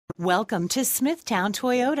Welcome to Smithtown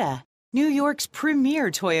Toyota, New York's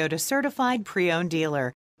premier Toyota certified pre-owned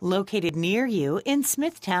dealer, located near you in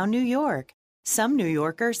Smithtown, New York. Some New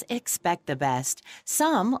Yorkers expect the best.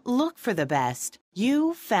 Some look for the best.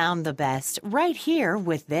 You found the best right here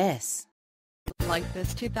with this. Like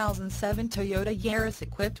this 2007 Toyota Yaris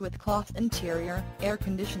equipped with cloth interior, air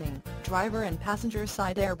conditioning, driver and passenger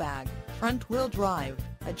side airbag, front-wheel drive,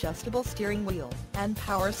 adjustable steering wheel, and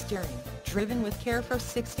power steering, driven with care for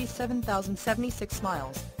 67,076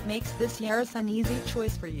 miles, makes this Yaris an easy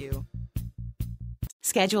choice for you.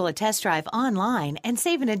 Schedule a test drive online and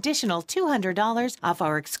save an additional $200 off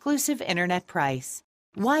our exclusive internet price.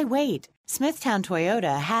 Why wait? Smithtown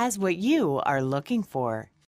Toyota has what you are looking for.